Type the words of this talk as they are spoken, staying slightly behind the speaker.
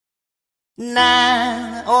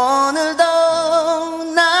난 오늘도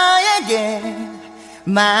너에게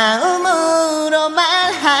마음으로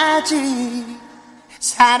말하지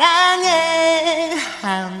사랑해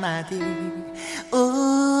한마디.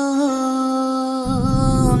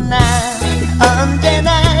 난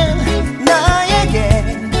언제나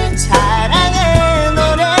너에게 사랑의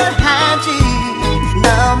노래를 하지.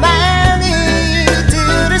 너만이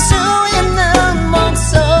들을 수 있는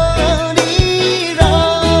목소리로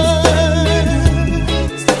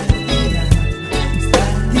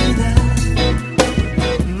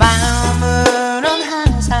마음으론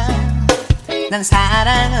항상 난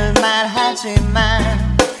사랑을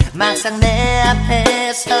말하지만 막상 내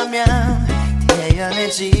앞에 서면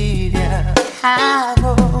태연해지려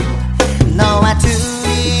하고 너와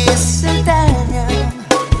둘이 있을 때면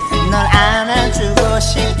널 안아주고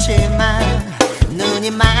싶지만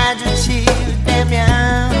눈이 마주칠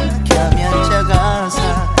때면 겸연쩍어서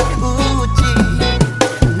웃지.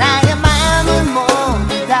 나의 마음을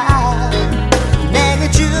모두 다 내게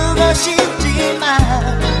주고 싶지만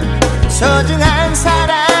소중한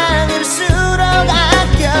사랑일수록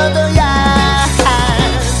아껴둬야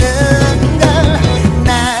하는 걸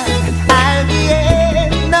난 알기에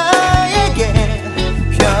너에게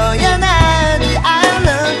표현하지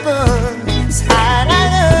않을 뿐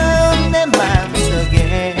사랑은 내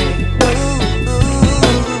맘속에.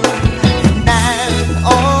 난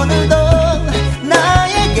오늘도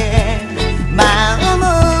너에게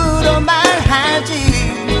마음으로 말하지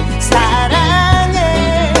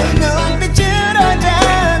사랑해 눈빛으로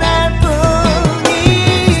전할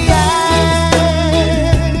뿐이야.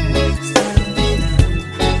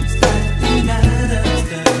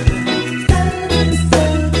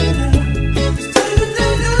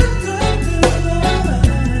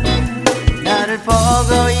 너를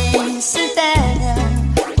보고 있을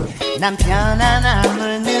때면 난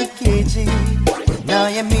편안함을 느끼지.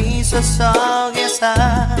 너의 미소 속에서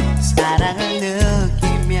사랑을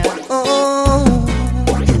느끼며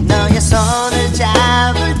너의 손을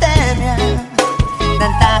잡을 때면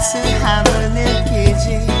난 따스함을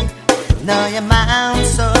느끼지. 너의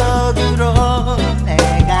마음속으로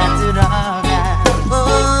내가 들어가고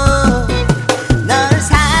널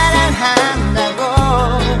사랑한다고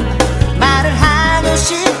말을 하고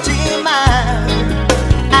싶지만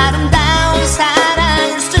아름다운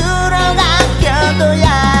사랑일수록 아껴둬야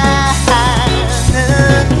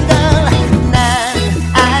하는 걸 난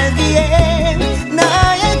알기에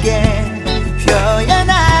너에게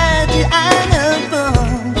표현하지 않을 뿐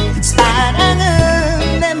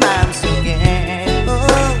사랑은 내 맘속에.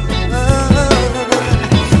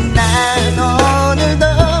 난 오늘도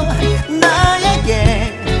너에게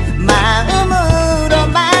마음으로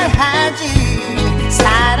말하지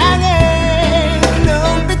사랑해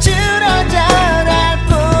눈빛으로 전할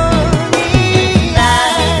뿐이야. 난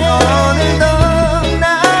오늘도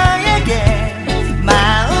너에게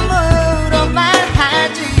마음으로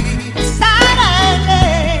말하지 사랑해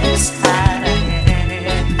사랑해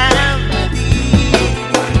한마디.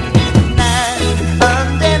 난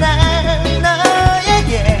언제나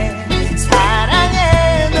너에게 사랑의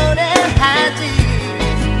노래를 하지.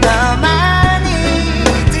 너만이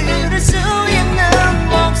들을 수 있는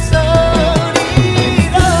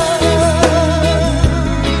목소리로.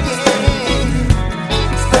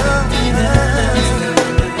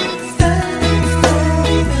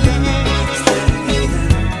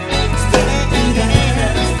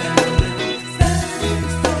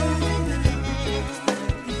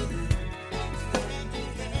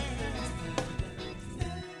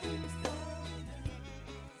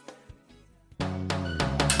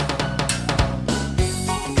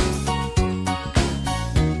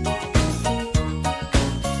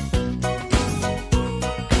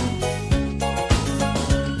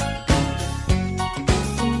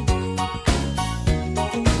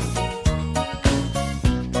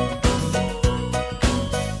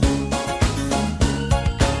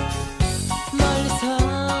 멀리서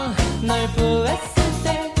널 보았을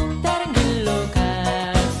때 다른 길로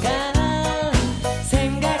갈까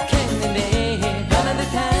생각했는데 변한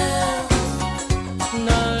듯한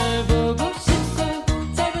널 보고 싶고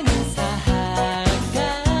짧은 인사할까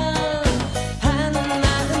하는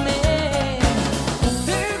마음에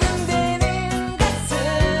두근대는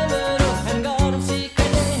가슴으로 한 걸음씩 갈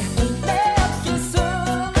때 내 어깨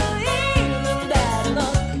숨을 잃는 다른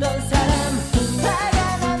어떤 사람. 화가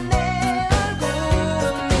난 내 얼굴은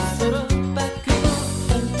미소로 바뀌었어.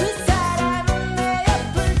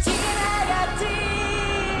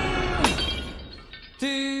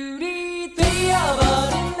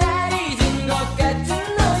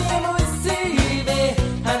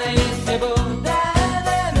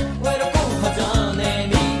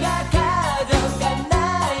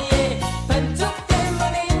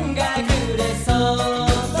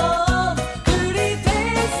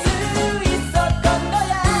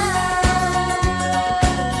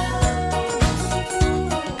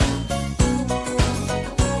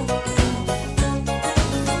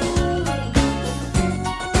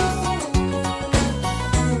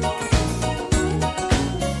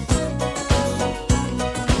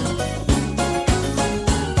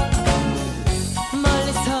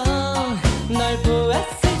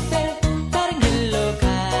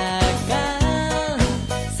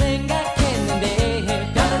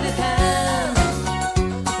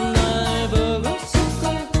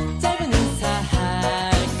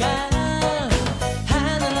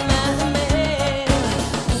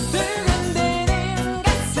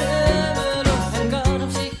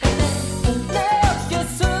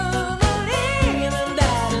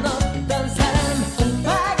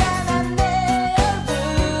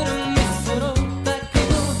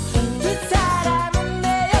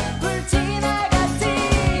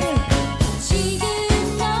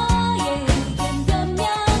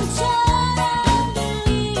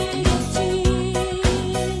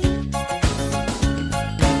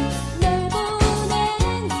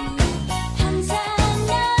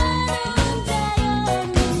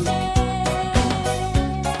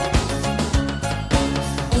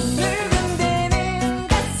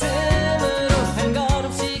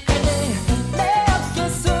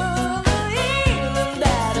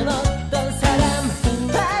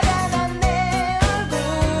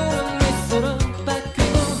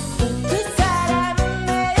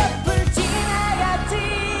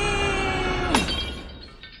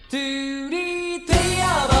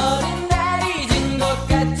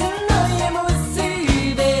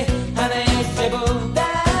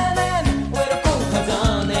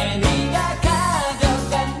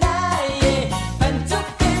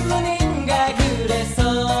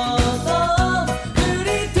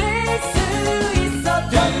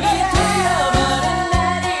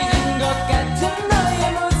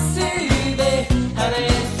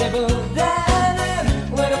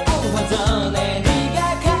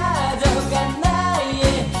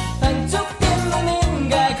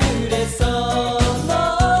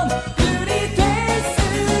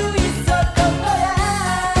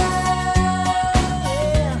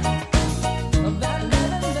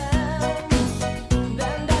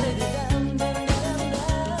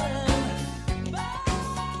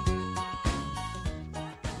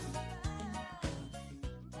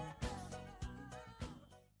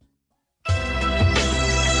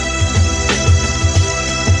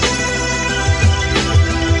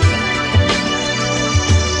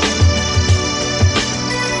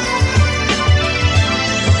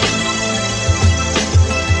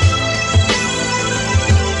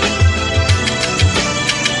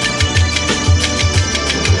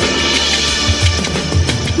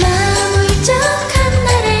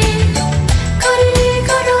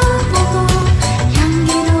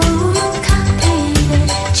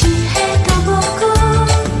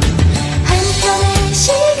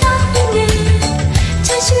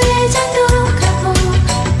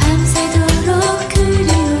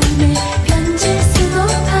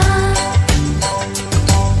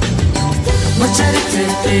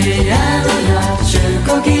 모차르트야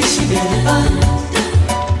놓여주고 21번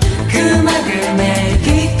그 음악을 내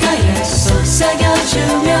귓가에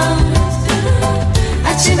속삭여주며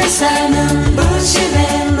아침 햇살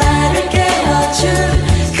눈부심에 나를 깨워줄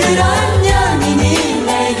그런 연인이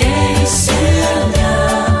내게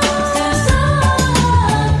있으면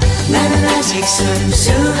나는 아직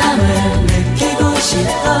순수함을 느끼고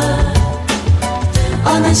싶어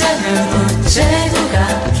어느 작은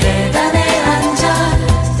우체국가 계단에 앉아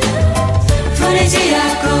프리지아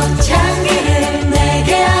꽃향기를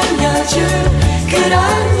내게 안겨줄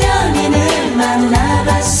그런 연인을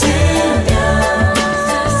만나봤으면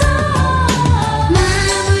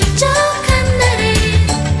마음 울적한 날에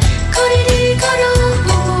거리를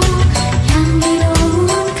걸어보고 향기로운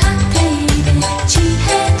칵테일에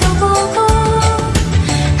취해도 보고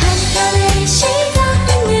한편의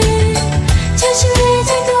시간은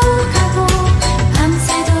저승회장도 가고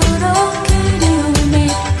밤새도록 그리움에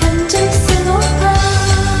편지를 쓰고파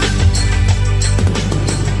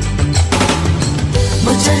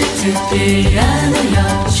모차르트 피아노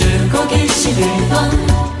연주곡 21번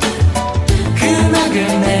그 음악을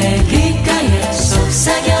내 귓가에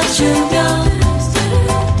속삭여주며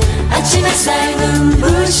아침 햇살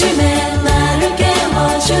눈부심에 나를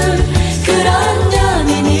깨워줄 그런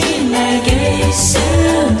연인이 내게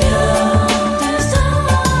있으면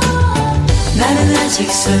나는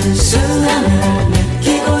아직 순수함을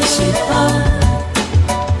느끼고 싶어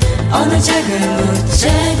어느 작은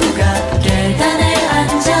우체국가 계단에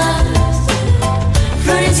앉아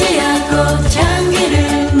프리지아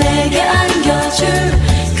꽃향기를 내게 안겨줄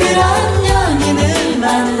그런 연인을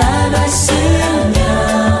만나봤으면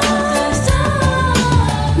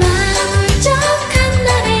마음 울적한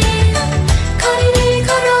날에 거리를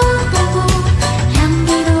걸어보고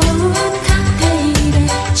향기로운 칵테일에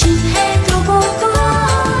취해도 보고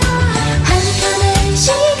한편의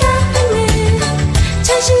시간은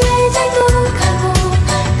전시회장도 가고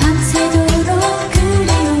밤새도록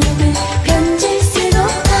그리움에 편지를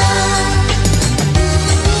쓰고파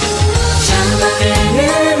창밖에는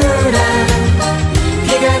우란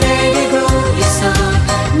비가 내리고 있어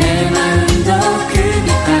내 마음도 그 빛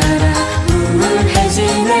따라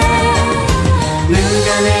우울해지네 누가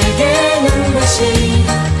내게 눈부신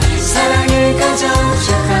사랑을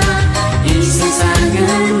가져줄까 이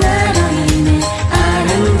세상은 나로 인해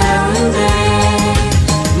아름다운데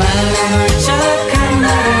마음 울적한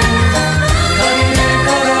날에 거리를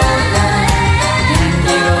걸어가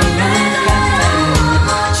향기로운 칵테일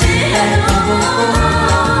취해도 보고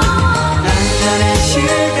한편의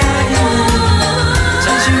시간은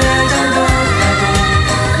전시회장도 가고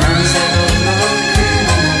밤새도록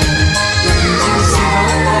그리움을 눈질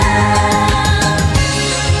쓰고파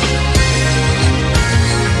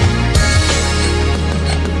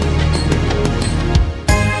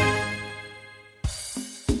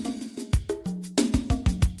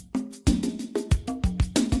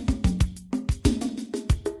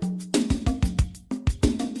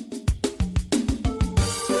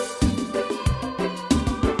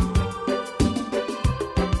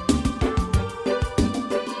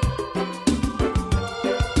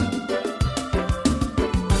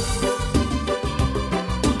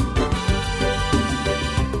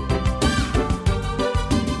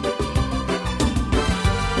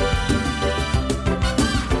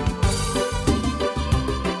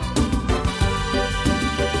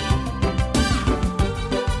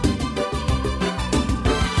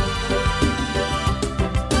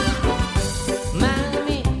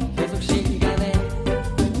마음이 계속 시간에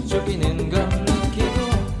쫓기는 걸 느끼고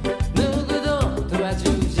누구도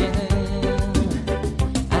도와주지는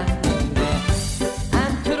않는데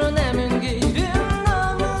앞으로 남은 길은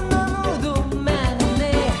너무너무도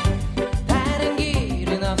많은데 다른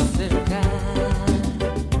길은 없을까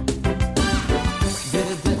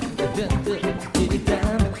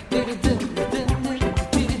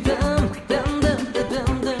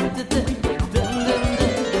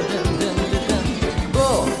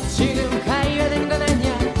지금 가야 된 건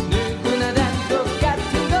아니야 누구나 다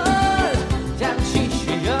똑같은 걸 잠시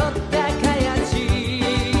쉬었다 가야지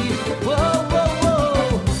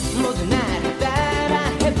워워워 모두 나를 따라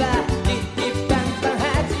해봐 삐삐빵빵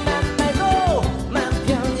하지만 말고 맘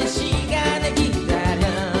편히 쉬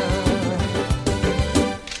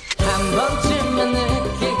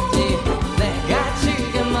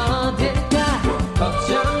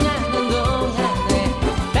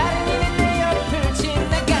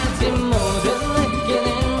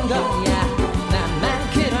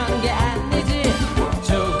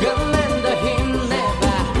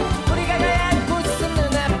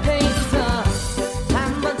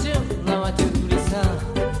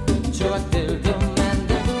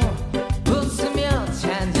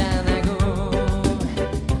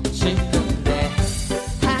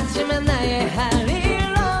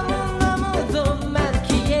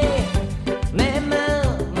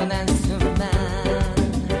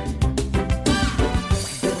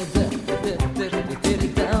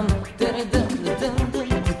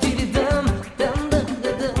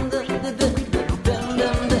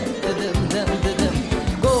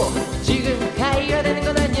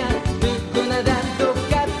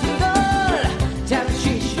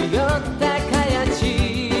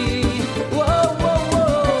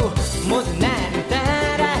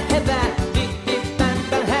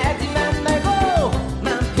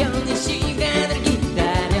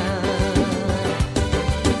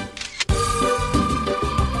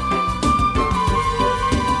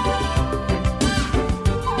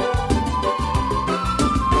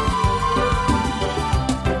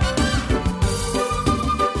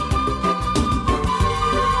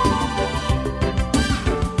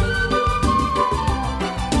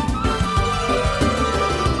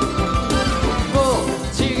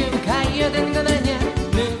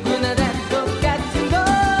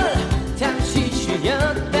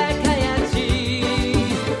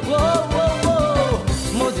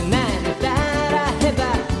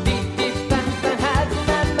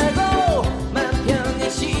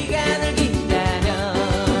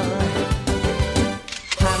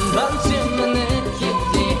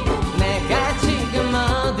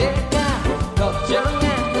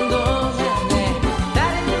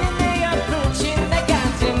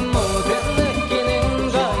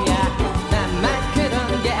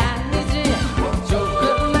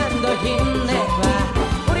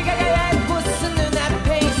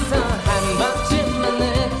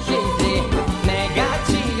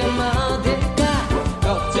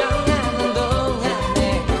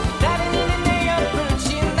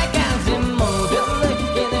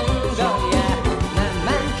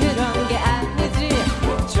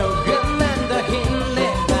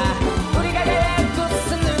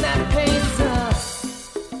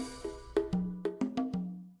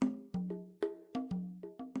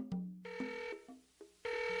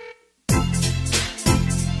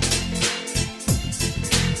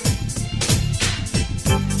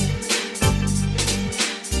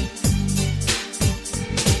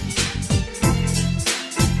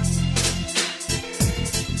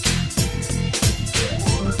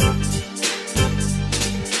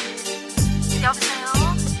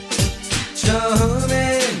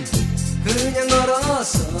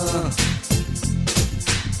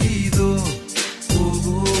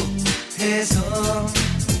곳에서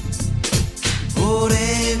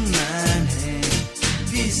오랜만에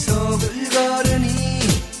빗속을 걸으니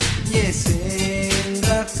옛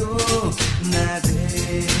생각도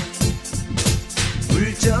나대.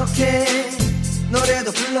 울적해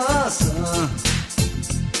노래도 불렀어.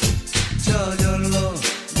 저절로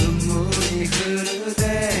눈물이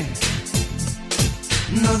흐르대.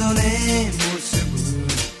 너도 내 모습을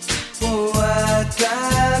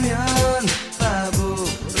보았다면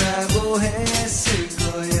바보라고 했을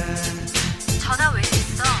거야. 전화 왜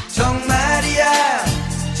했어? 정말이야,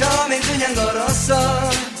 처음엔 그냥 걸었어.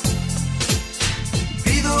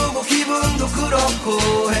 비도 오고 기분도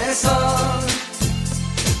그렇고 해서.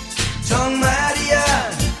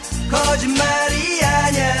 정말이야, 거짓말이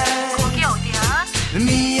아냐. 거기 어디야?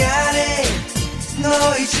 미안해,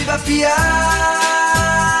 너희 집 앞이야.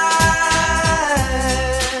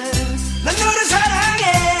 난 너를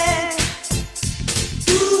사랑해.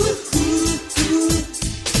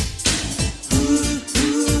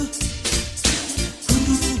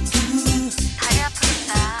 다리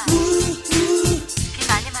아프겠다. 비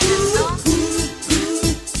많이 맞았어?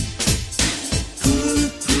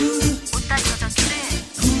 옷 다 젖었지?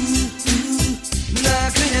 나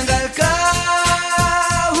그냥 갈까?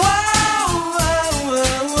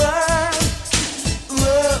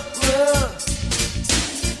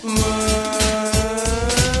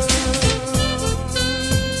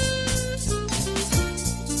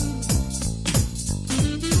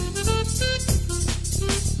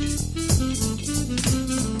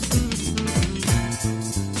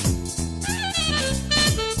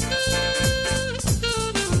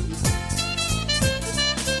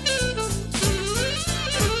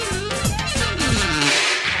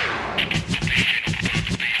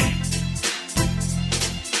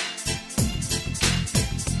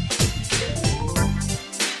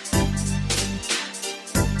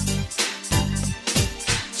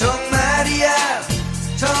 정말이야,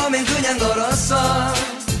 처음엔 그냥 걸었어.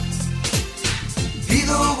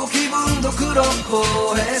 비도 오고 기분도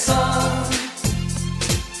그렇고 해서.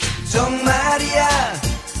 정말이야,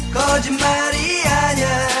 거짓말이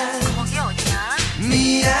아냐. 거기 어디야?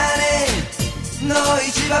 미안해,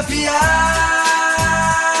 너희 집 앞이야.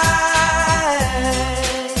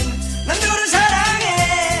 난 너를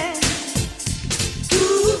사랑해.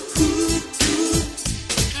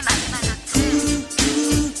 비 많이 맞았지?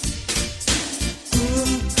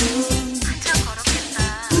 한참 걸었겠다.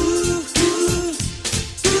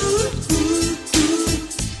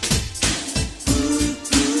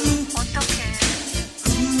 어떡해.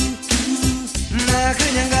 나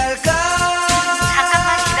그냥 갈까? 잠깐만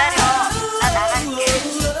기다려. 나 나갈게.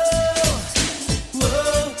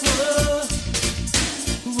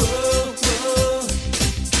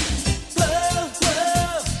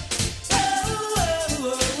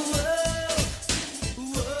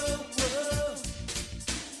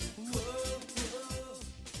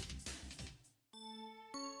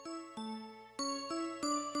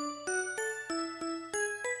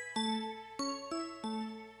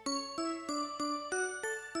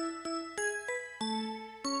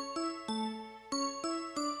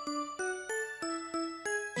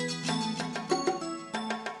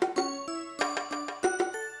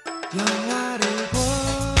 영화를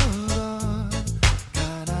보러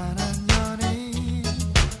가난한 연예인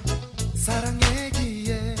사랑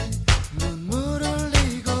얘기에 눈물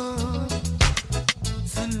흘리고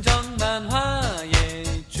순정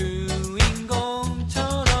만화의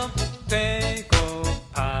주인공처럼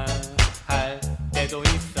되고파 할 때도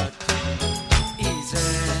있었지. 이제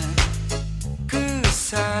그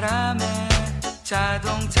사람의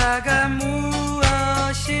자동차가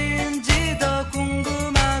무엇인지 더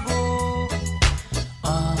궁금하고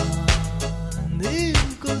어느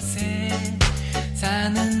곳에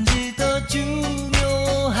사는지 더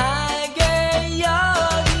중요하게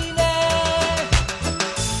여기네.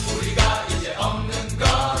 우리가 이제 없는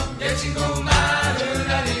건 내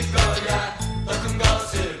친구만은 아닐 거야. 더 큰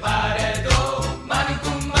것을 바래도 많은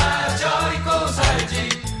꿈마저 잊고 살지.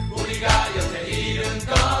 우리가 여태 잃은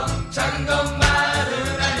건 작은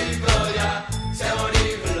것만은 아닐 거야. 세월이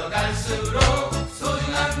흘러갈수록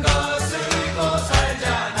소중한 것을 잊고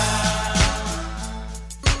살잖아.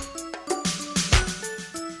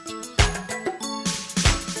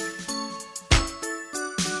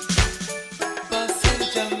 버스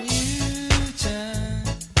정류장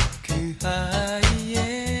그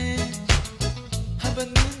하이에 한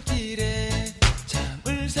번 눈길에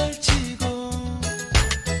잠을 설치고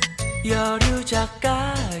여류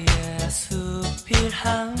작가의 수필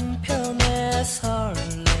한 편에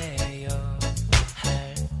설레요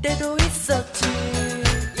할 때도 있었지.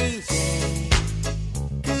 이제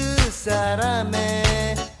그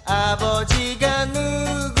사람의 아버지가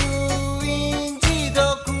누구인지도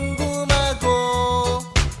궁금하고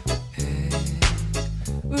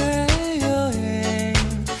해외여행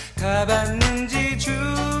가봤는지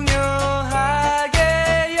중요하게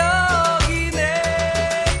여기네.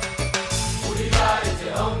 우리가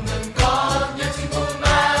이제 없는 건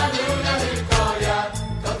여친구만은 아닐 거야.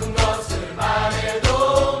 더큰 것을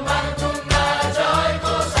말해도 많은 돈마저 잊고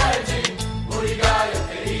살지. 우리가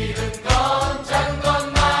옆에 잃은 건 작은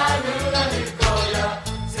것만은 아닐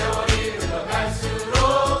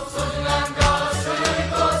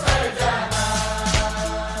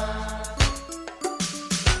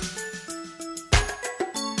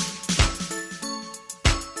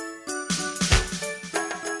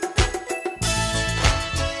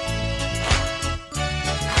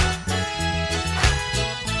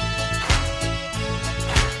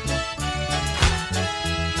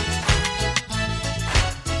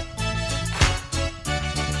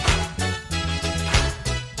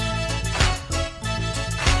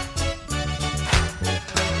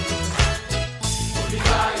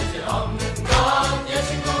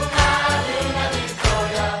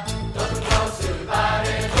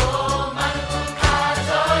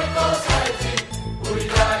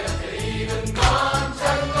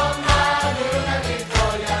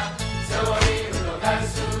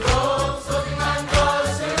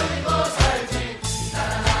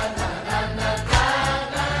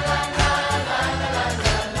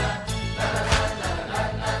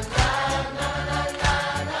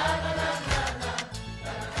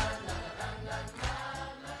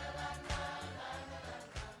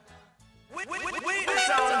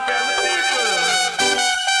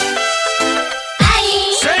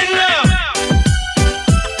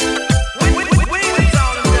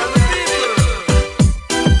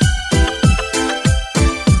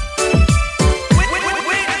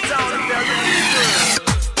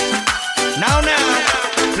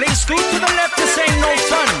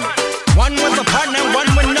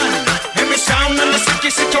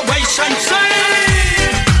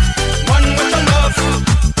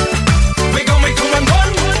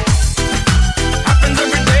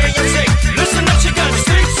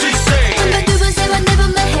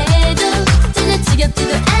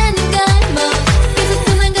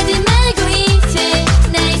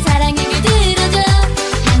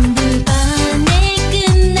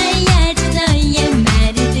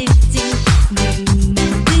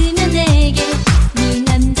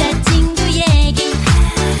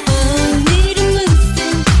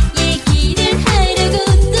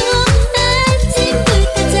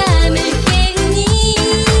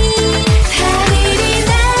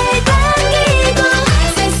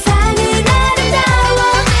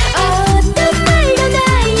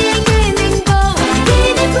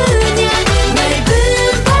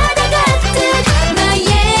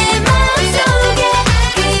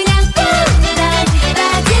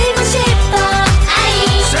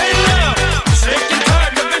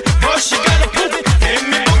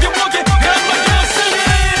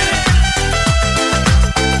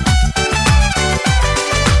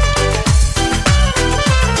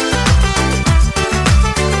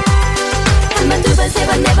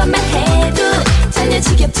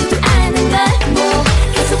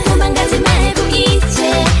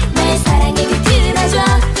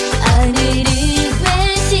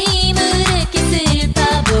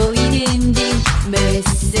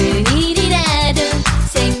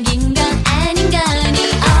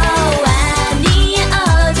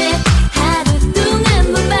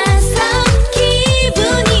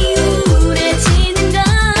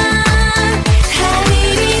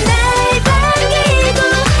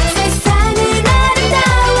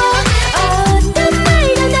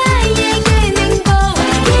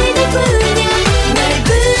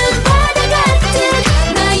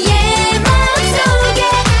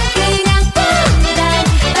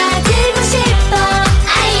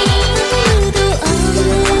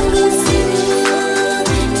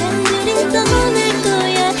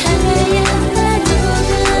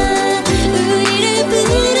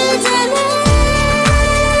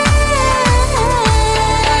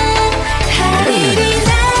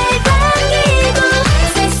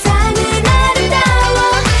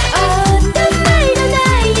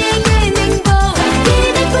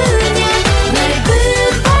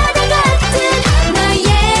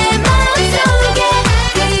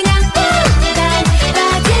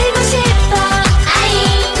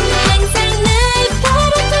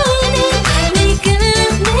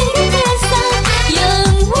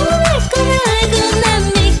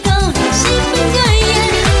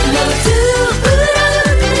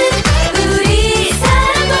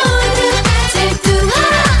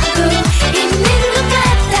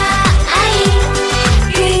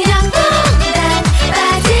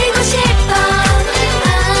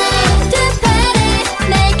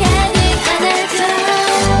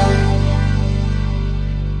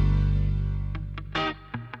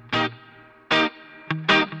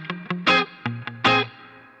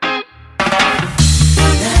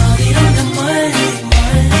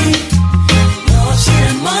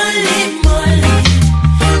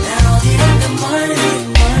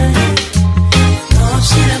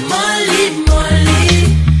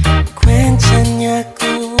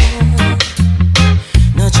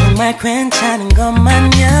괜찮은 것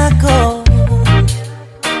맞냐고.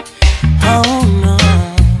 Oh no,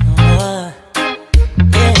 yeah.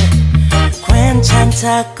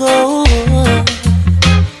 괜찮다고.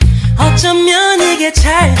 어쩌면 이게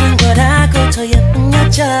잘 된 거라고. 더 예쁜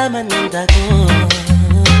여자 만난다고.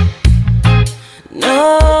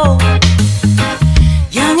 No,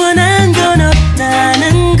 영원한 건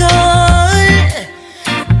없다는 걸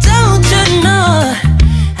Don't you know.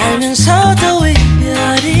 알면서도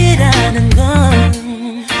이별이라는 건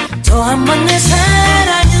또 한 번 내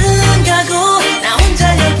사랑은 가고 나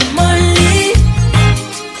혼자 여기 멀리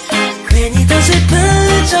괜히 더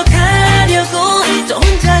슬픈 척 하려고 또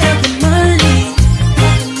혼자 여기 멀리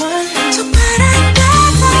저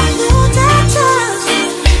바람바다 묻어져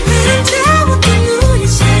흐름 잡았던 우리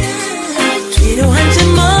사랑 뒤로 한 점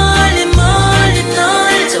멀리 멀리 널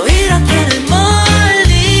또 이렇게 날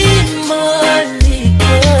멀리 멀리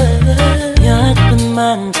몇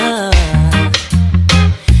분만 더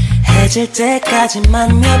해질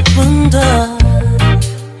때까지만 몇 분 더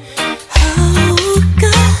Oh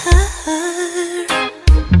girl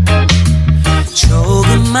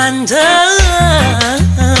조금만 더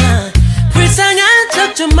불쌍한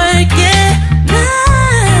척 좀 할게 나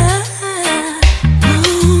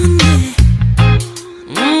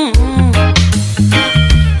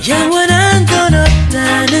영원한 건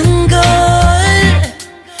없다는 걸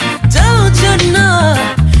Don't you know.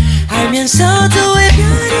 알면서도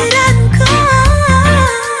이별이란 걸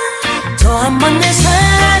또 한 번 내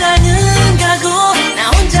사랑은 가고 나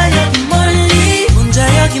혼자 여기 멀리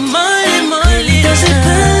멀리 더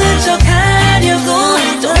슬픈 척 하려고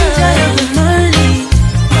또 혼자 여기 멀리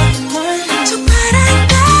저 파란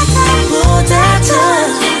바다보다 더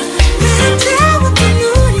흐름 잡았던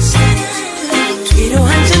우리 사랑 뒤로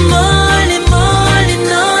한 점 멀리 멀리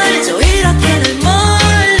널 또 이렇게 날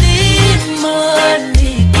멀리 멀리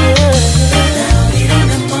나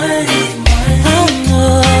이러면 멀리 멀리 Oh no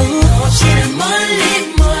너 없이 난 멀리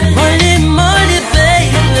멀리 멀리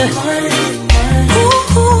baby 멀리 너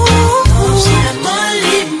없이 난 멀리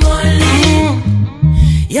멀리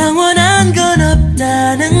영원한 건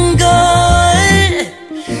없다는 걸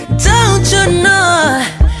Don't you know.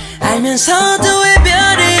 알면서도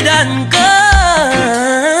이별이란 건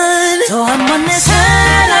또 한 번 내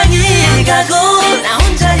사랑이 가고 나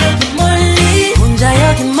혼자 여기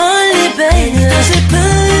멀리 baby 더 슬픈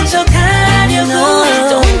척 하려고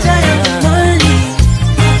또 혼자 여기 멀리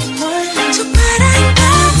저 파란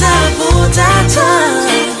바다보다 더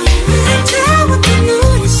흐름 잡았던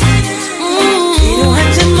우리 사랑 뒤로 한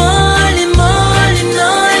점 멀리 멀리 널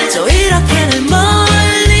또 이렇게 날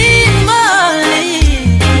멀리 멀리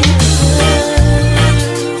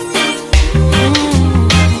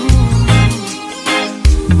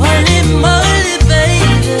멀리 멀리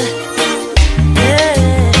baby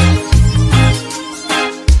yeah.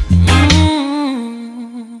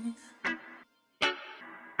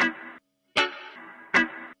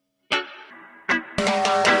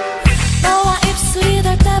 너와 입술이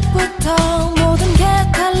닿을 때부터 모든 게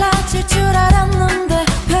달라질 줄 알았는데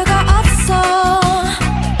별거 없어.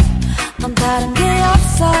 넌 다른 게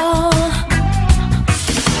없어.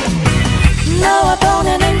 너와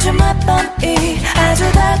보내는 주말 밤이 아주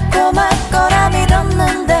달콤할 거라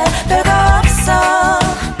믿었는데 별거 없어.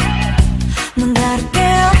 넌 다른 게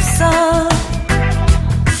없어.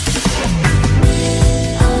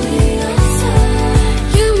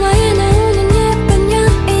 영화에 나오는 예쁜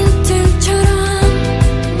연인들처럼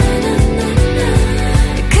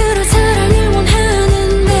그런 사랑을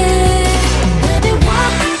원하는데 Baby why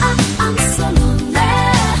I'm so lonely.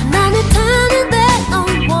 나는 타는데 넌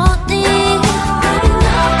원해. Baby no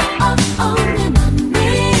내 맘이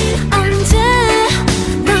언제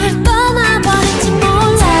널 떠나버릴지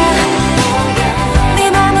몰라. 네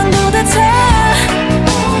맘은 도대체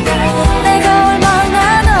내가 얼마나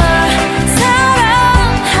널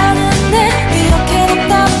사랑하는데 이렇게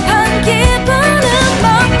답답한 기분은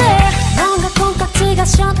뭔데. 뭔가 콩깍지가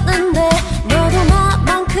셨는데 너도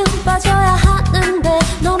나만큼 빠져야 하는데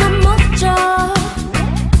너만 멋져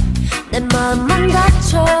내 마음만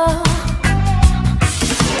다쳐.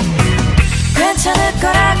 괜찮을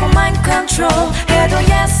거라고 mind control 해도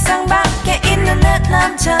예상 밖에 있는 내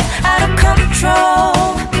남자 out of control.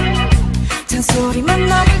 잔소리만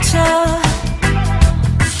넘쳐.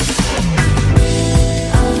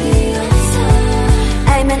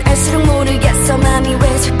 알면 알수록 모르겠어 맘이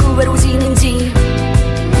왜 자꾸 외로워지는지.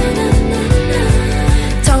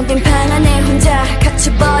 텅 빈 방 안에 혼자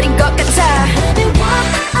갇혀버린 것 같아. Baby why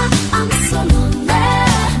I'm so lonely.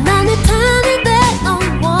 나는 타는데 넌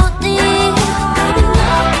원해. Baby no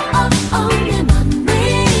내 맘이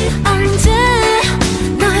언제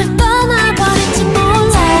널 떠나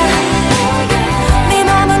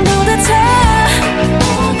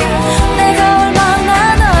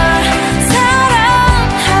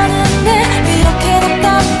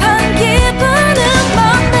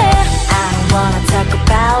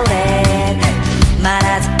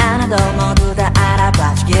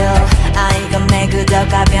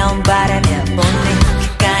비치는 바람에 봄내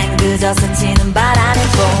귓가엔 그저 스치는 바람에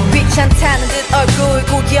봄 귀찮다는 듯 얼굴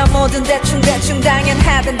고기야 뭐든 대충대충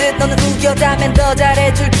당연하던 듯 너는 우겨다면 더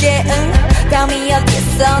잘해줄게 응 다음이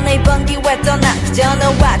어딨어 내 이번 기회 떠나 그저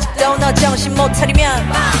너와 아직도 너 정신 못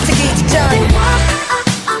차리면 자기 직전에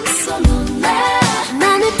I'm so lonely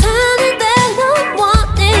나는 타는 대로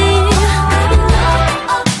원해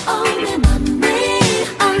내 맘이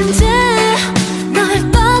언제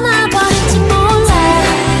널 떠나버릴지 몰라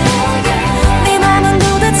네 맘은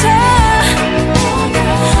도대체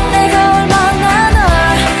내가 얼마나 널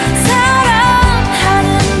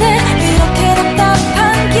사랑하는데 이렇게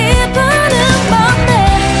답답한 기분은 뭔데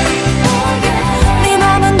네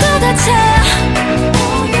맘은 도대체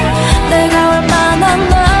내가 얼마나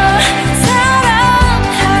널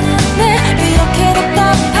사랑하는데 이렇게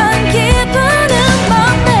답답한 기분은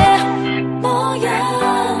뭔데 뭐야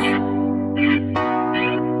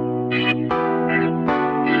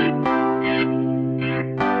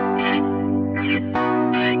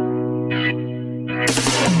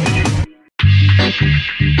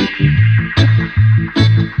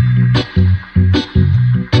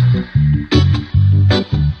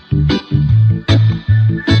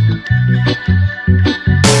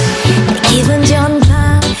기분 좋은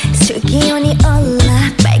밤 술기운이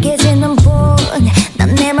올라 빨개지는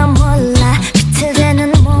난 내 맘 몰라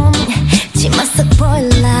비틀대는 몸 치마 속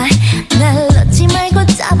보일라 날 놓지 말고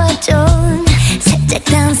잡아줘 살짝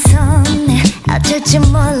단손 어쩔 줄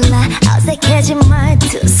몰라 어색해진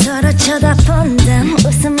말투 서로 쳐다본다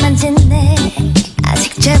웃음만 짓네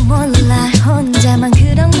아직 잘 몰라 혼자만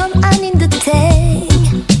그런 건 아닌 듯해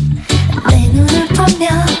내 눈을 보며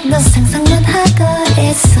너 상상만 하고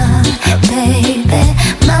있어 baby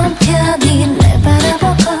마음 편히 날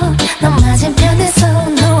바라보고 너 맞은편에서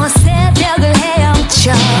누워 새벽을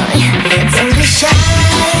헤엄쳐 Don't be shy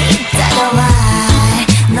다가와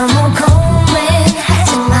너무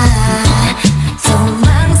고민하지 마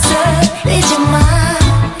소망스러워지지 마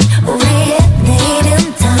우리의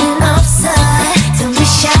내일은 더는 없어 Don't be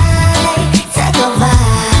shy 다가와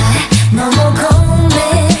너무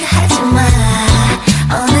고민하지 마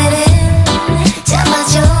오늘은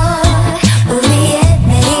잡아줘 우리의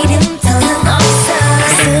내일은 더는 없어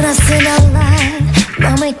쓰러쓰러 날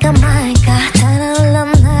머물까 말까 달아올라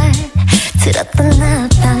날 들었던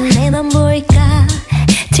나다 내맘 보일까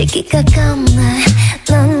들기가 겁나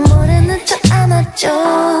넌 모르는 척 안아줘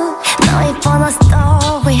너의 번호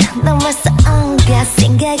스토리 넌 벌써 엉겨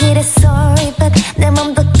생각이 돼 sorry but 내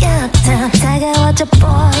맘도 곁에 다가와줘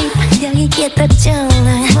boy 여기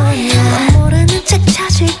기다려줄래 넌 모르는 척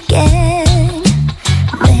쳐줄게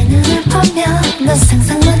내 눈을 보며 너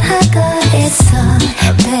상상만 하고 있어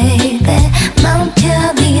baby 마음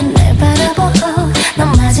편히 날 바라보고 너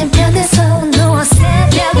맞은편에서 누워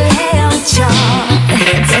새벽을 헤엄쳐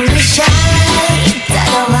Don't be shy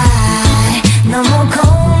다가와 너무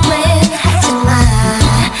고민하지 마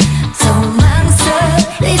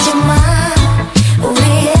소망스러워지지 마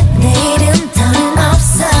우리의 내일은 더는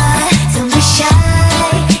없어 Don't be shy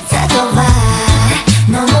다가와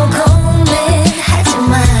너무 고민하지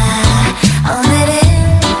마 오늘은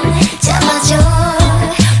잡아줘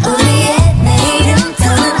우리의 내일은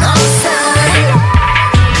더는 없어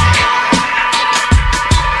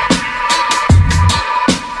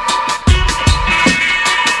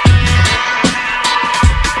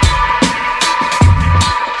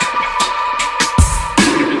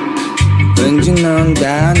왠지 넌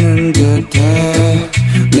닿는 듯해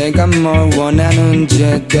내가 뭘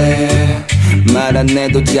원하는지 대 말 안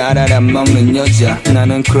해도 잘 알아먹는 여자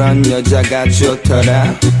나는 그런 여자가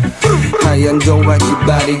좋더라 하얀 도화지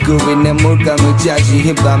바리구이 내 물감을 짜지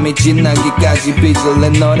이 밤이 지나기까지 빚을 내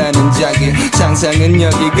너라는 자기 상상은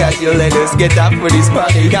여기까지 Let us get up for this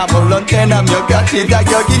party 나 물론 대남녀 같이 다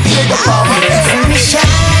여기 찍어봐 Don't be shy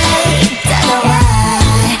다가와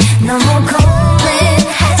너무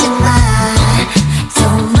고민하지 마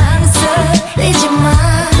소망스러워지지 마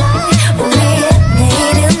우리의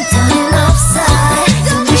내일은 더는 없어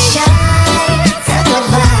Don't be shy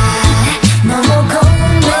다가와 너무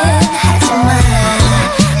고민하지 마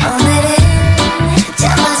오늘은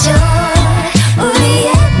잡아줘 우리의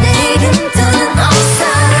내일은 더는 없어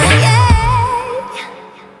yeah.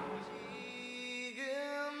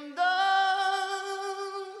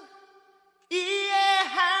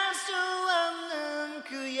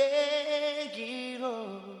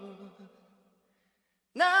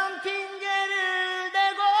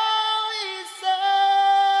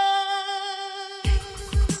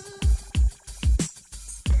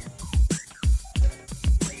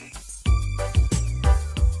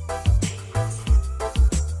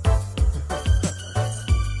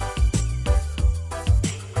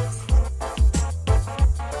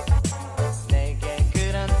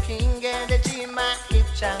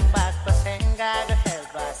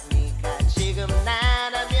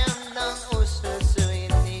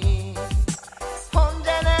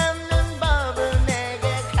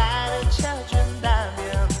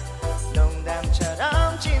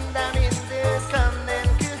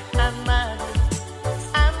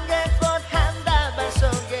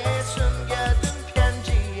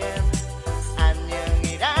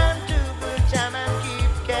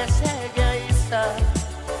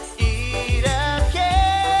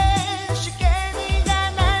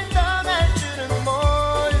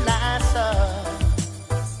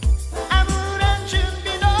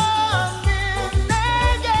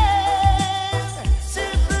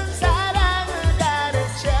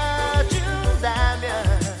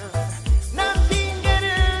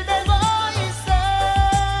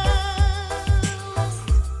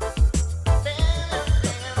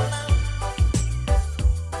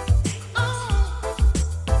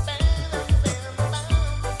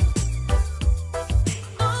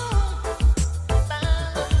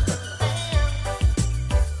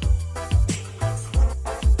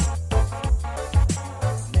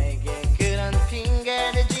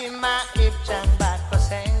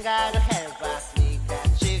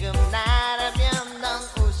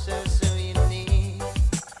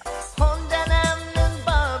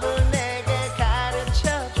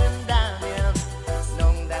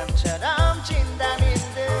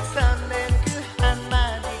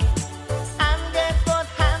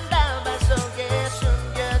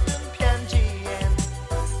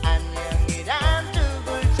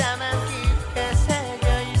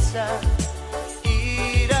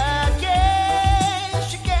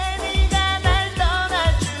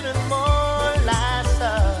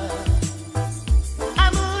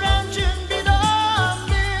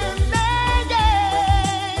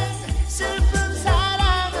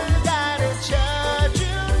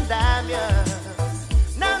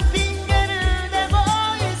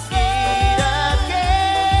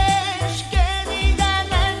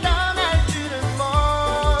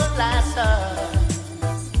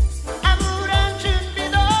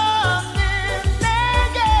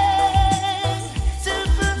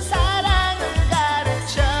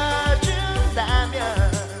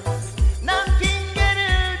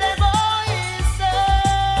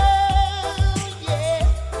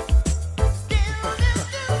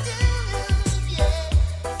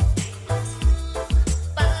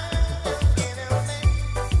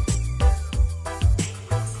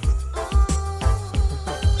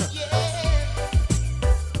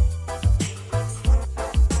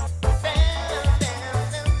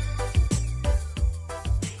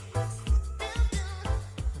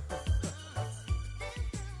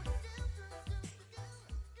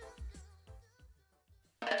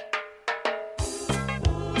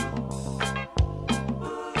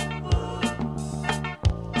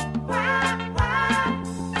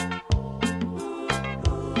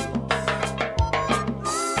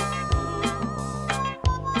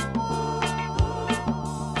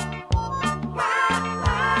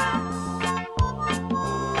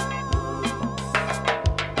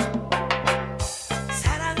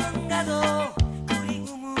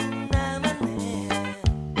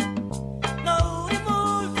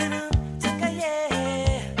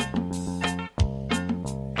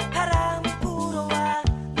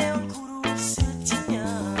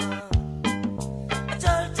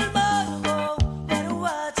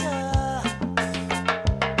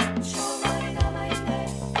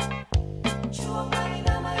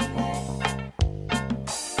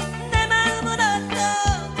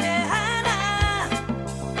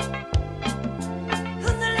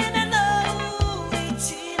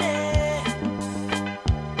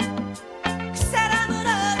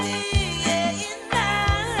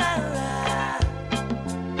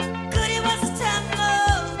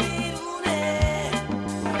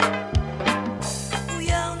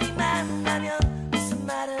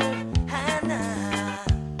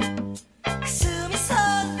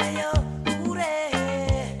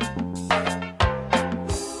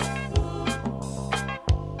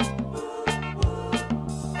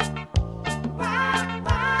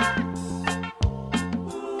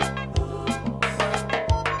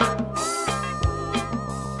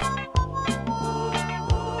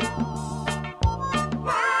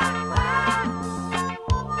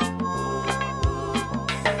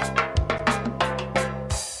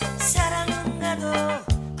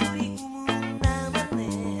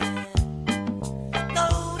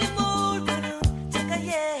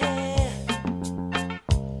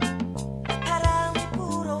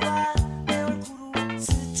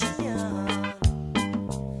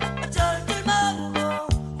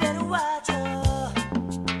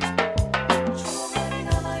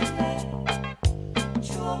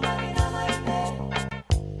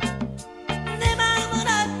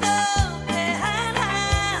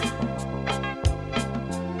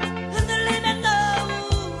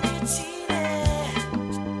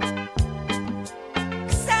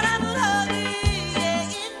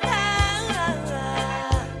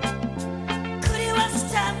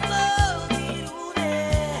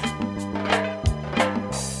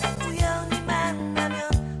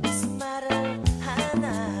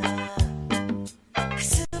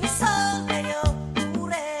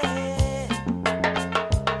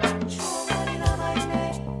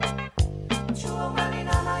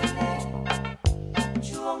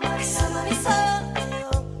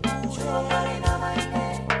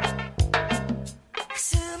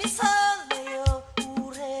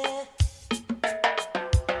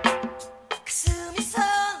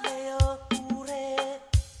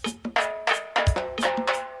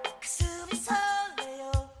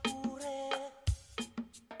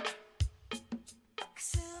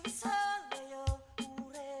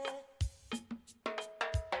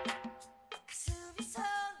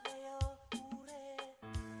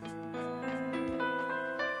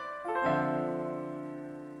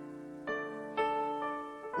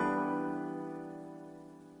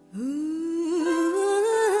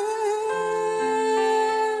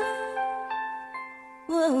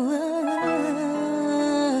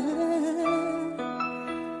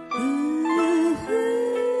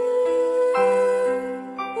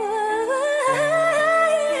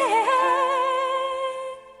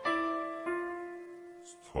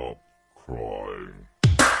 Stop crying.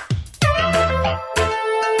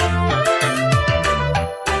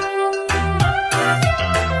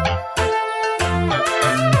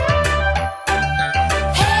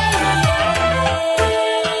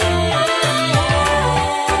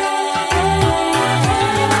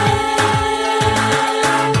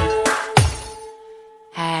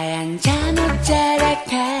 하얀 잠옷자락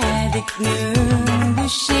가득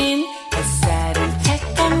눈부신 햇살은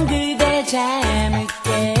착한 그대 잠을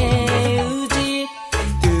깨우지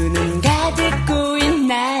두 눈 가득 고인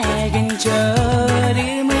낡은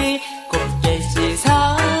졸음을 곱게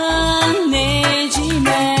씻어내지만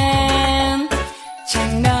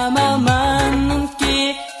창 너머 먼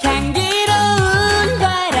눈길 향기로운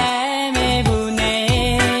바람에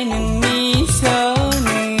보내는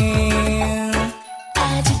미소는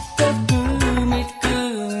아직도 꿈을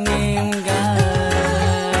꾸는 걸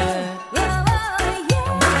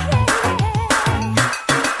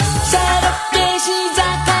새롭게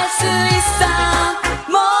시작할 수 있어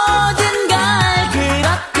모든 걸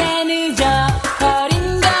그렇게 늦어버린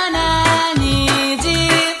건 아니지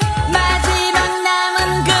마지막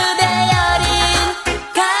남은 그대 여린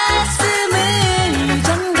가슴을 이젠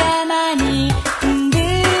가만히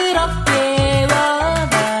흔들어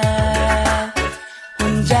깨워봐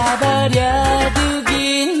혼자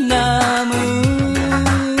버려두긴 너무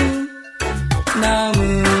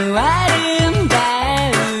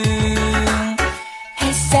아름다운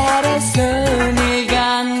햇살에 손을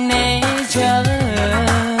건네줘.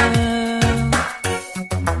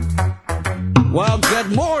 Well, good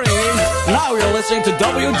morning. Now you're listening to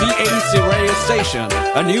WDAC radio station.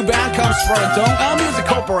 A new band comes from Dong Music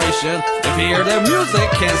Corporation. If you hear their music,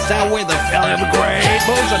 can't stand with the feeling of great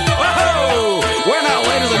motion. Whoa! Well, now,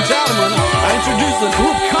 ladies and gentlemen, I introduce the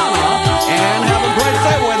group Kana and have a great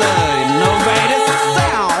day with an innovative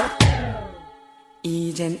sound.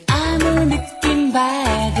 이젠 아무 느낌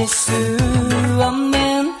받을 수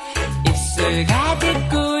없는 입술 가득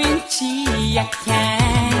고인 치약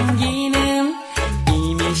향기는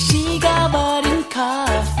이미 식어버린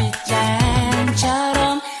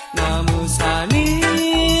커피잔처럼 너무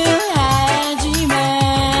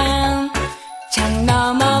서늘하지만 창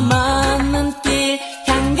너머 먼 눈길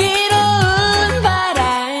향기로운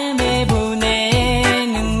바람에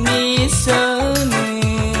보내는 미소는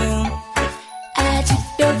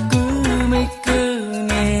아직도 꿈을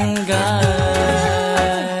꾸는 걸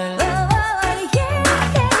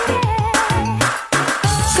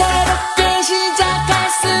새롭게 시작할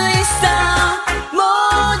수 있어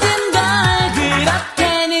모든 걸 그렇게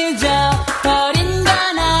늦어버린 건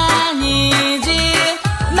아니지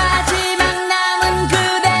마지막 남은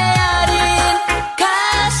그대 어린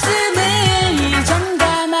가슴을 이젠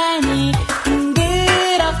가만히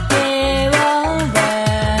흔들어 깨워봐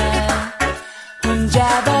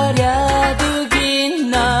혼자 버려두긴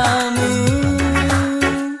너무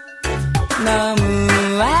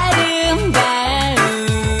아름다운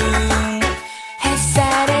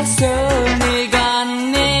햇살에 손을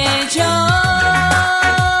건네줘.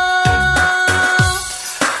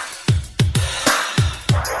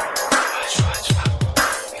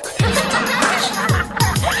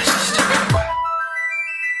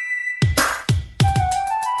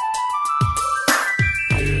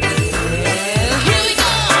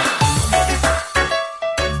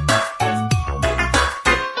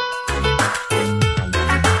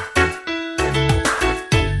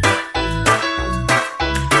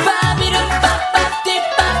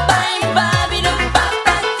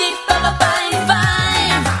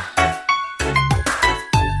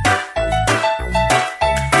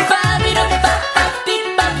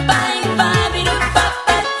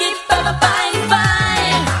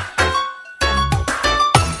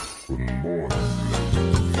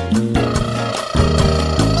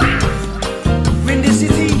 Windy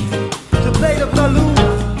City to play the balloon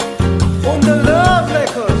on the love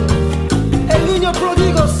record. El niño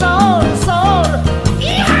prodigo, Saul, Saul.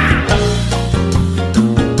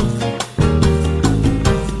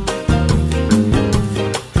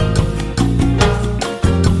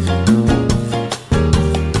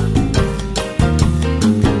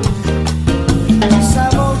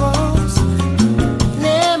 Sabogos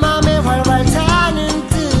내 맘에 활활 타는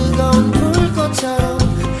뜨거운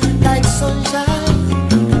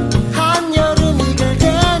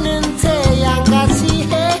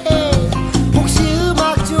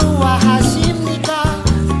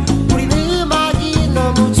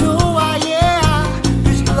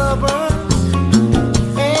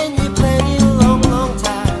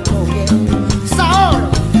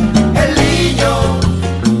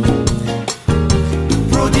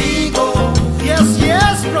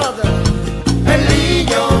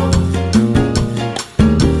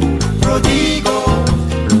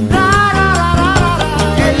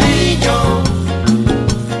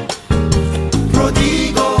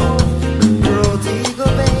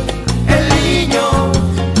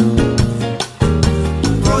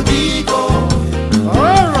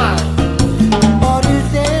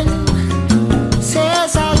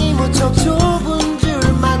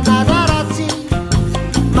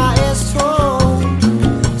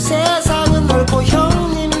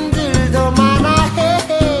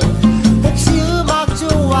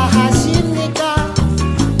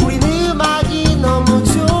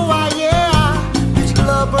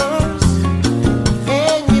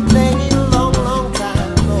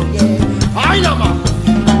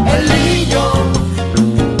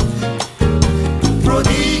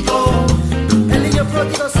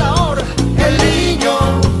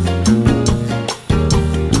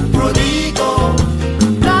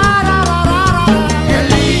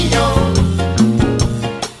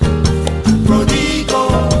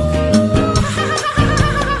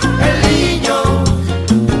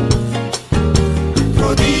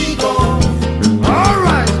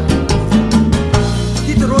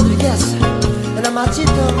Yes, en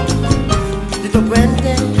Amachito, Tito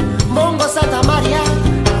Puente, Mongo Santa Maria,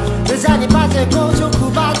 Besani Pate Gojo,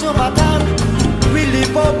 Cubajo, Batam, Willy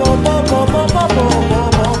Bobo, Bobo, Bobo, Bobo,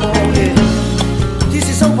 Bobo, yeah. This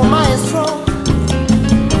is song for Maestro.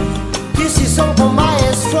 This is song for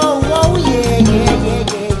Maestro. Oh yeah, yeah, yeah,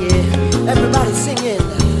 yeah, yeah. Everybody singing.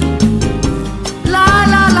 La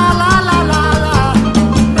la la la la la la.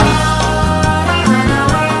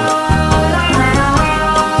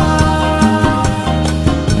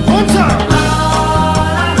 One time.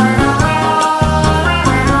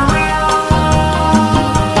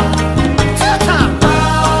 Two time.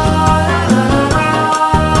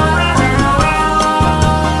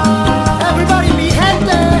 Everybody mi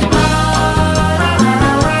gente.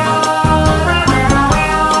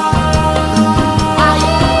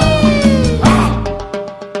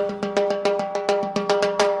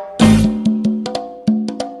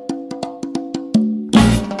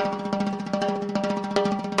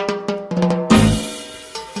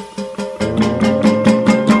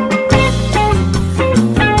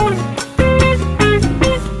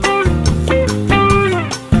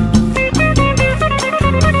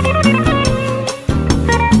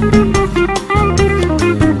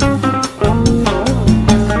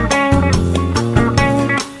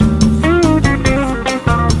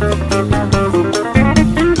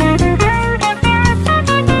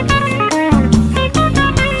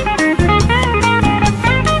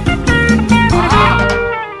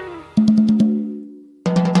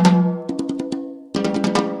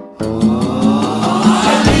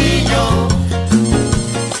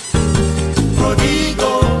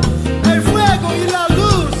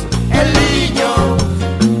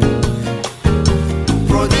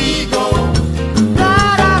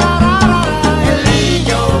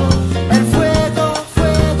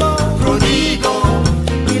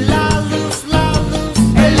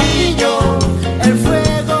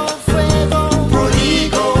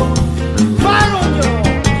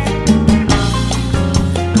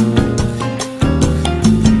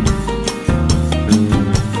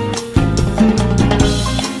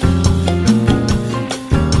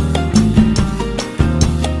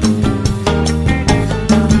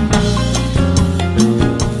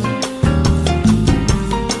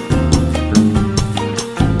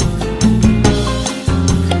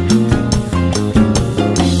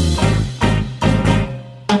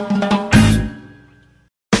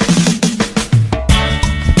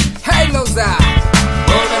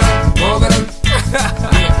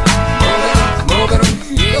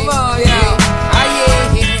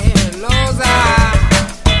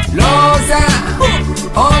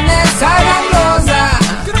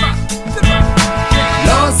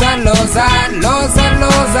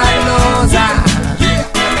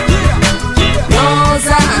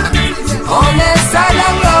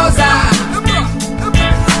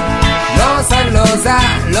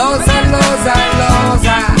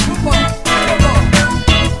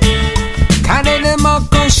 카레를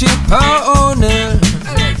먹고 싶어 오늘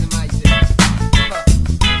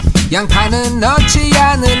양파는 넣지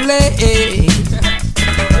않을래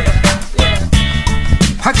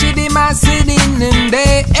확실히 맛은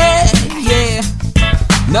있는데 yeah.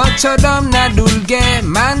 너처럼 날 울게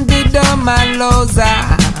만들던 말로사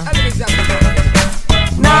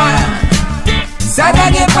나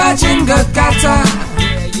사랑에 빠진 것 같아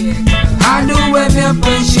하루에 몇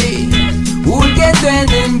번씩 울게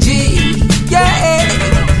되는지 yeah.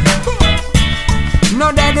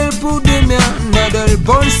 노래를 부르면 너를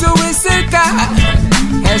볼 수 있을까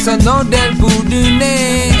해서 노래를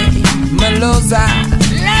부르네 멜로사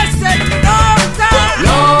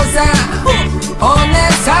로사 오늘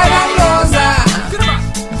사랑 로사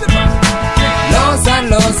로사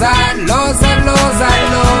로사 로사 로사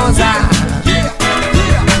로사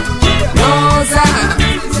로사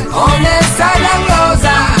오늘 사랑 로사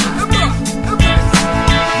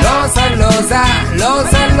로사 로사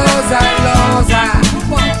로사 로사 로사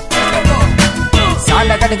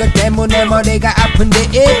살아가는 것 때문에 머리가 아픈데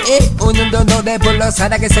오늘도 노래 불러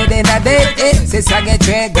사랑의 세레나데 세상에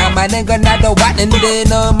죄가 많은 건 나도 왔는데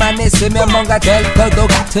너만 있으면 뭔가 될 것도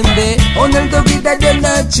같은데 오늘도 기다려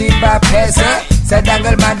너 집 앞에서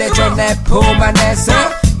사랑을 말해줘 내 품 안에서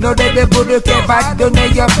노래를 부를게 봐도 내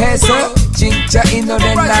옆에서 진짜 이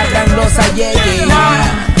노래 나랑 로사 얘기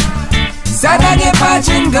사랑에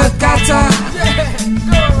빠진 것 같아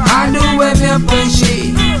하루에 몇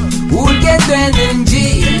번씩 울게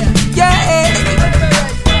되는지 yeah.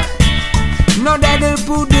 노래를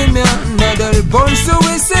부르면 너를 볼 수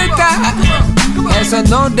있을까 해서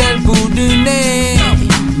노래를 부르네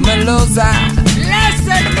멜로사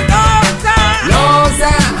로사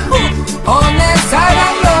오늘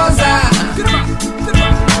사랑 로사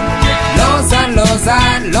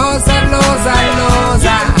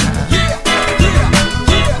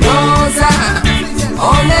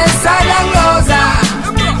오늘 사랑 로사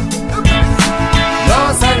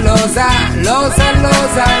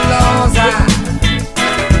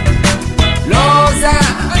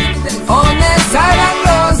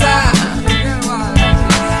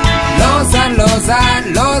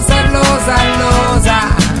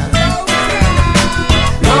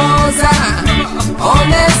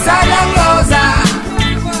오늘 사랑 로사 오늘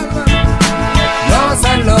사랑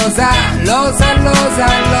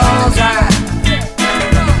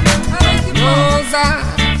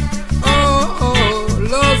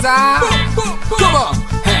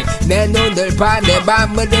내 눈을 봐 내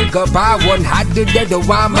맘을 읽어봐 원하는데도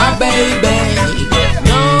want my baby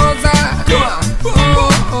로사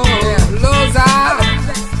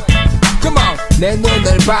Come on 내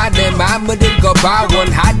눈을 봐 내 맘을 읽어봐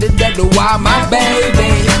원하는데도 want my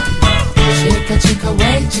baby Chica chica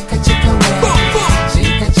way chica chica way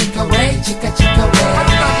Chica chica way chica chica way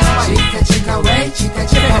Chica chica way chica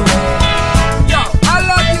chica way Yo I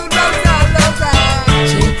love you Losa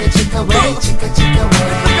Chica chica way chica chica way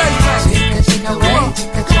Chica chica way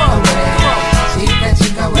chica chica way Chica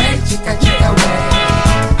chica way chica chica way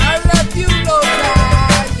I love you Losa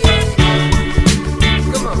yeah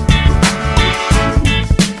Come on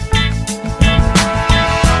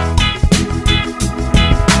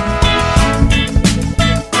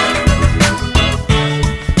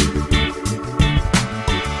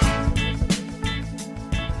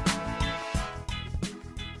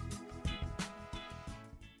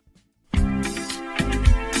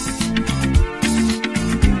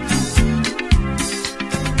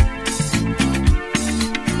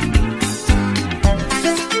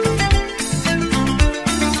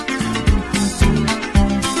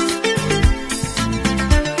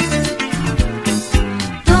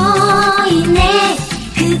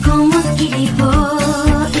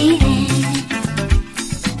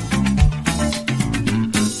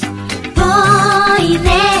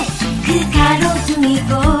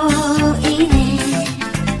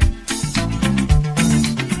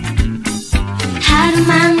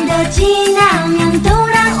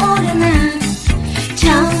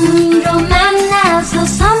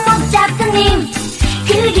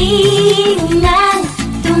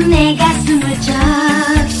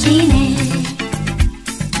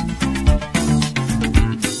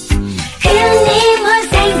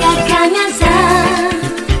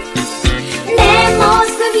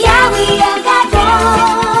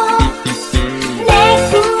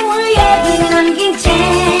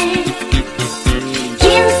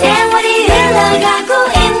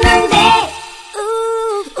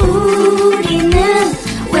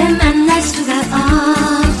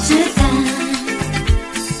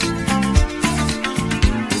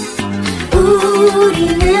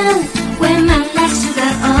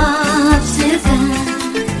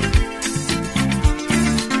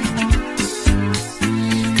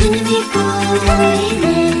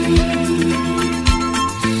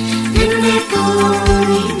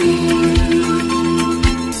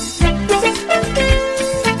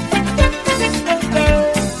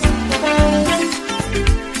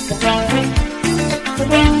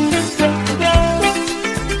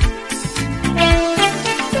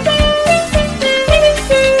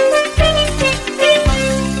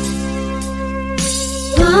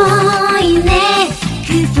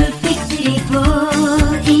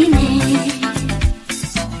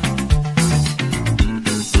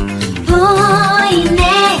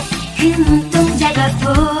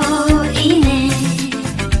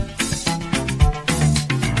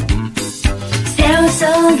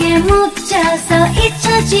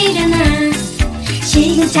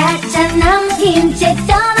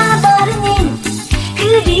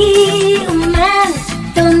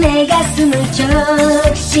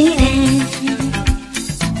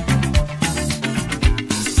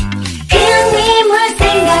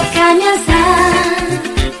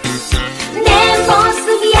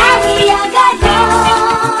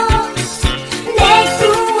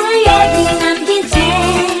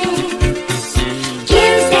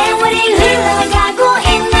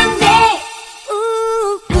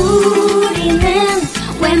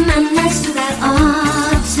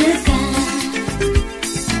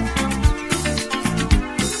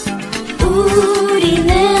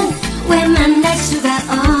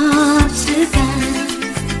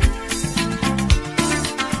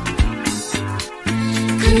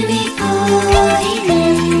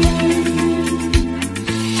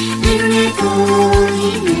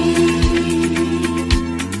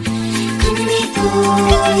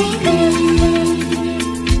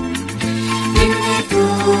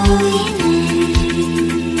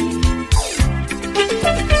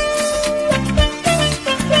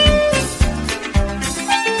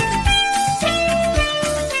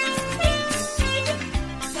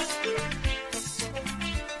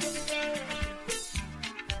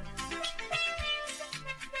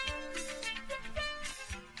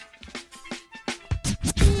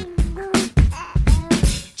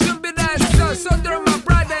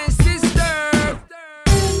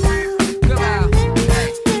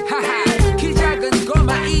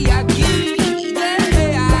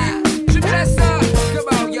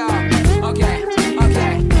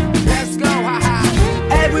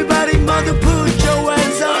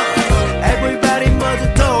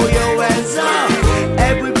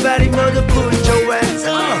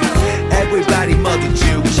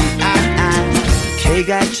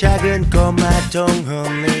키가 작은 꼬마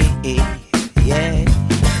동훈이 yeah.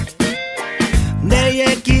 내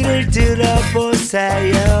얘기를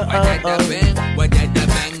들어보세요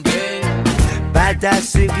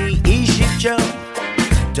받아쓰기 20초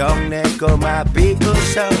동네 꼬마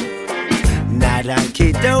비웃어 나랑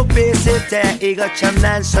키도 비슷해 이거 참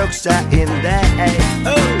난 속사인데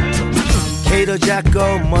키도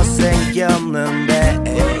작고 못생겼는데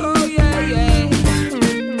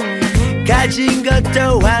가진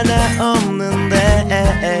것도 하나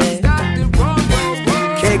없는데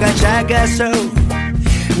키가 작아서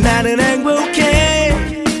나는 행복해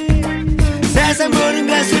세상 모든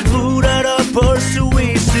것을 우러러 볼 수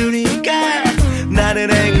있으니까 나는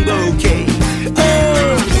행복해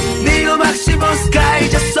니가 막시모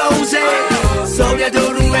스카이저 소세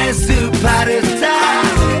소녀도루의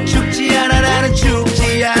스파르타 죽지 않아 나는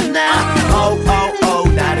죽지 않아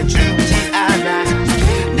나는 죽지 않아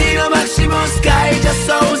니가 막시모 스카이저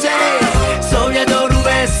소세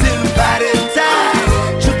소녀도루의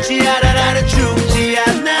스파르타 죽지 않아 나는 죽지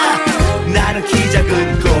않아 나는 키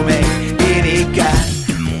작은 꼬맹이니까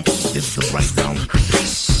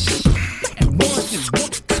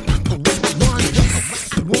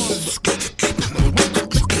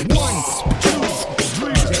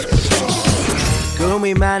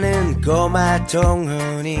꿈이 많은 꼬마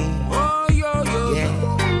동훈이 yeah.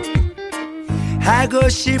 하고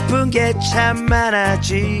싶은 게 참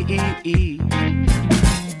많아지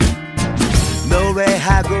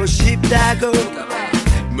노래하고 싶다고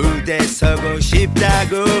무대 서고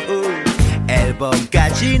싶다고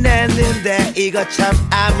앨범까지 냈는데 이거 참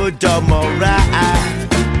아무도 몰라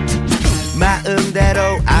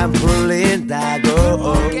마음대로 안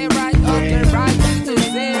풀린다고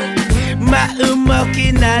마음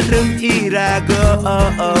먹기 나름이라고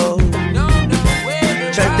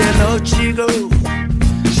절대 놓치고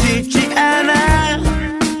싶지 않아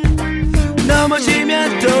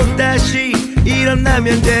넘어지면 또다시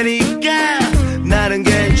일어나면 되니까 나는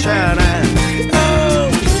괜찮아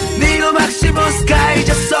니노 막시모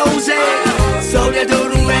스카이저 소세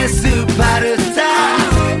소녀도루의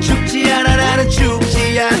스파르타 죽지 않아 나는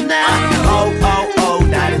죽지 않아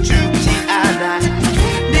나는 죽지 않아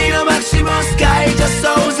니노 막시모 스카이저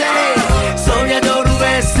소세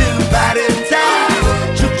소녀도루의 스파르타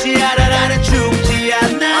죽지 않아 나는 죽지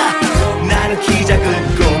않아 나는 키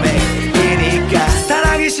작은 꼬맹이니까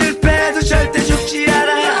사랑이 실패해도 절대 죽지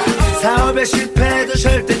않아 사업에 실패해도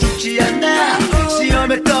절대 죽지 않아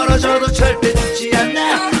시험에 떨어져도 절대 죽지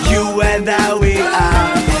않아 You and I we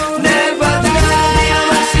are Never die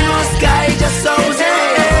마시모 스카이저 소세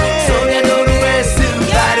소녀도루의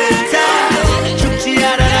스파르타 죽지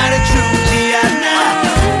않아 나는 죽지 않아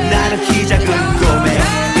나는 키 작은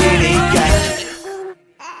꼬맹이니까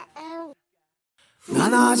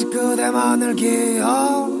난 아직 그대만을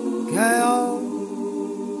기억해요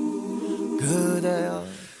그대여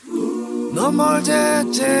눈물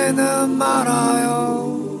짓지는 말아요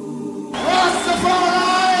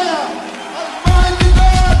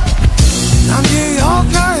난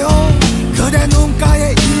기억해요 그대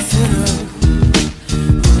눈가의 이슬을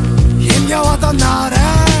힘겨웠던 날의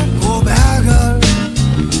고백을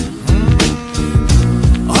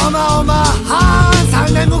어마어마한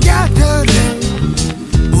삶의 무게들이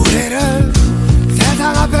우리를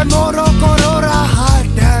세상 앞에 무릎 꿇으라 할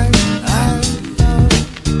때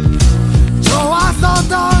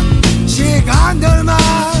좋았었던 시간들만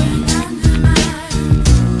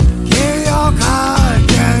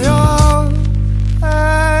기억할게요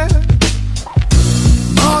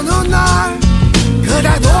어느 날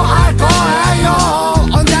그대도 알 거예요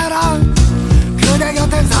언제나 그대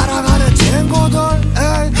곁엔 사랑하는 친구들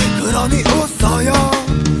그러니 웃어요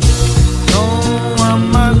No one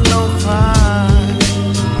man no cry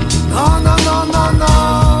No no no no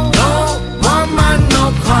no No one man no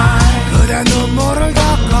cry 그대 눈물을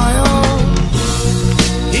닦아요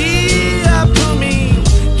이 아픔이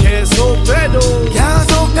계속돼도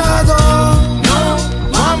No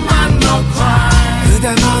one man no cry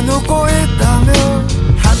그대만 웃고 있다면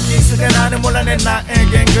함께 있을 때 나는 몰라내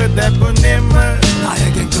나에겐 그대뿐임을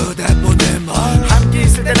나에겐 그대뿐임을 함께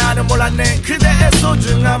있을 때 나는 몰랐네 그대의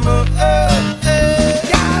소중함을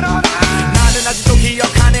나는 아직도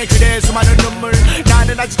기억하네 그대의 수많은 눈물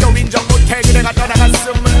나는 아직도 인정 못해 그대가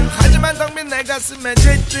떠나갔음을 하지만 텅빈 내 가슴에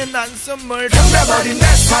짙은 한숨을 감겨버린 내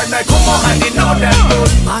삶에 고모한 이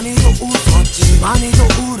노래뿐 많이도 웃었지 많이도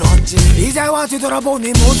울었지 이제와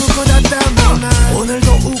뒤돌아보니 모두 그대 때문에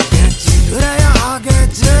오늘도 웃겠지 그래야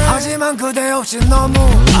하겠지 하지만 그대 없이 너무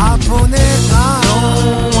아프니까 No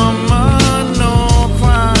one man no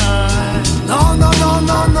cry No no no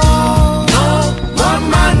no no No one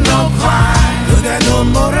man no cry 그대 눈물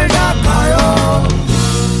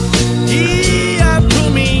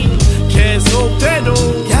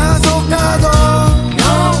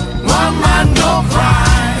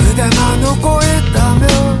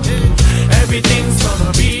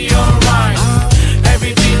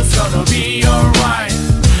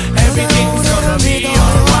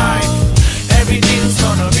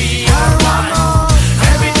gonna be alright.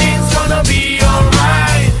 Everything's gonna be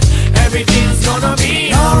alright. Everything's gonna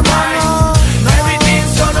be alright.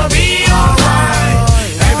 Everything's gonna be alright.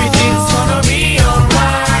 Everything's gonna be alright.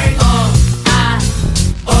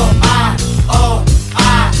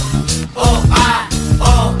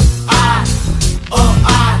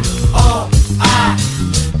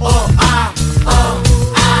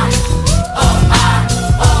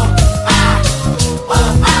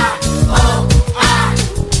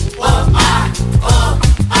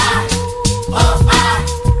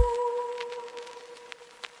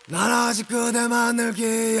 난 아직 그대만을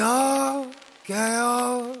기억해요.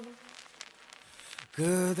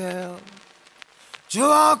 그대여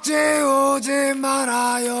추억 지우지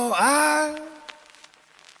말아요.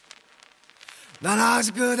 난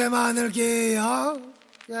아직 그대만을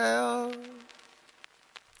기억해요.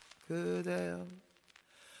 그대여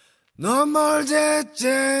눈물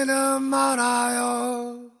짓지는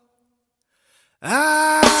말아요.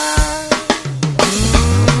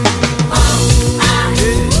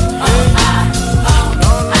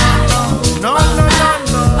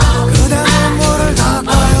 그대 눈물을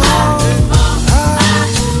닦아요.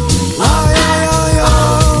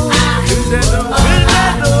 그대도 못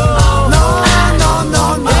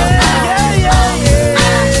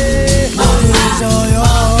잊어요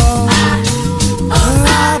그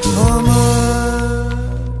아픔을.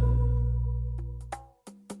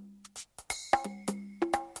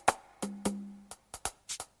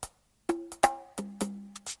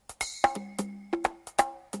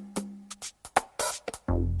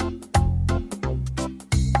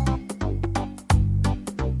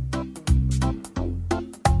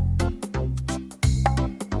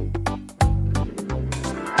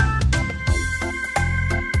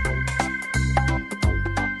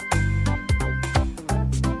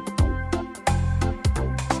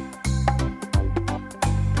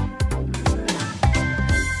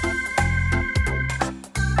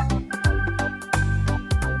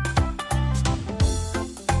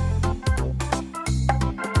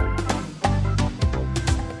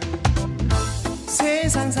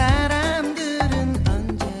 세상 사람들은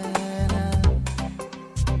언제나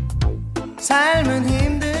삶은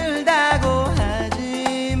힘들다고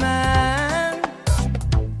하지만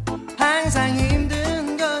항상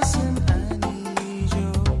힘든 것은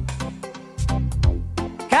아니죠.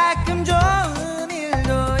 가끔 좋은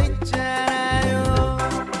일도 있잖아요.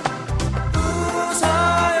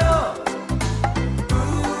 웃어요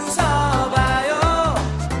웃어봐요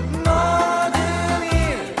모든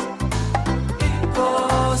일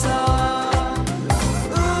웃어요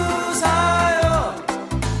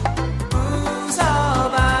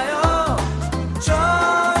웃어봐요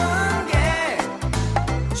좋은 게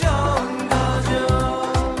좋은 거죠.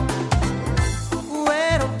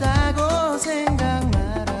 외롭다고 생각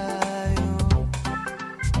말아요.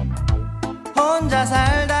 혼자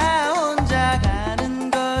살다 혼자 가는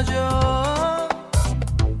거죠.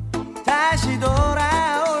 다시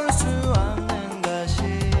돌아올 수 없는 것이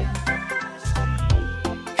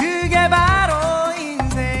그게 바로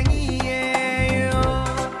인생이에요.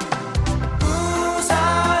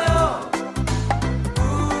 웃어요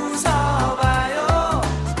웃어봐요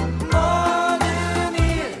모든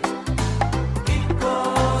일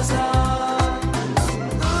잊고서.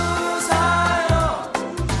 웃어요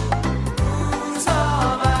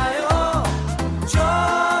웃어봐요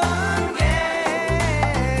좋은 게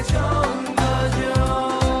좋은 거죠.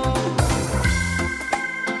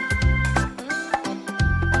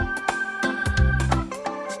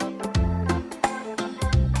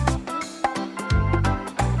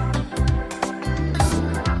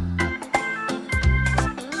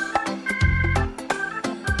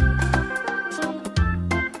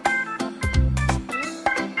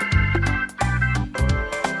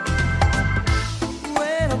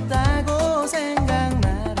 외롭다고 생각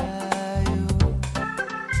말아요.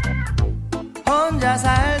 혼자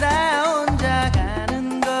살다 혼자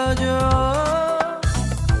가는 거죠.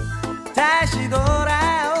 다시 돌아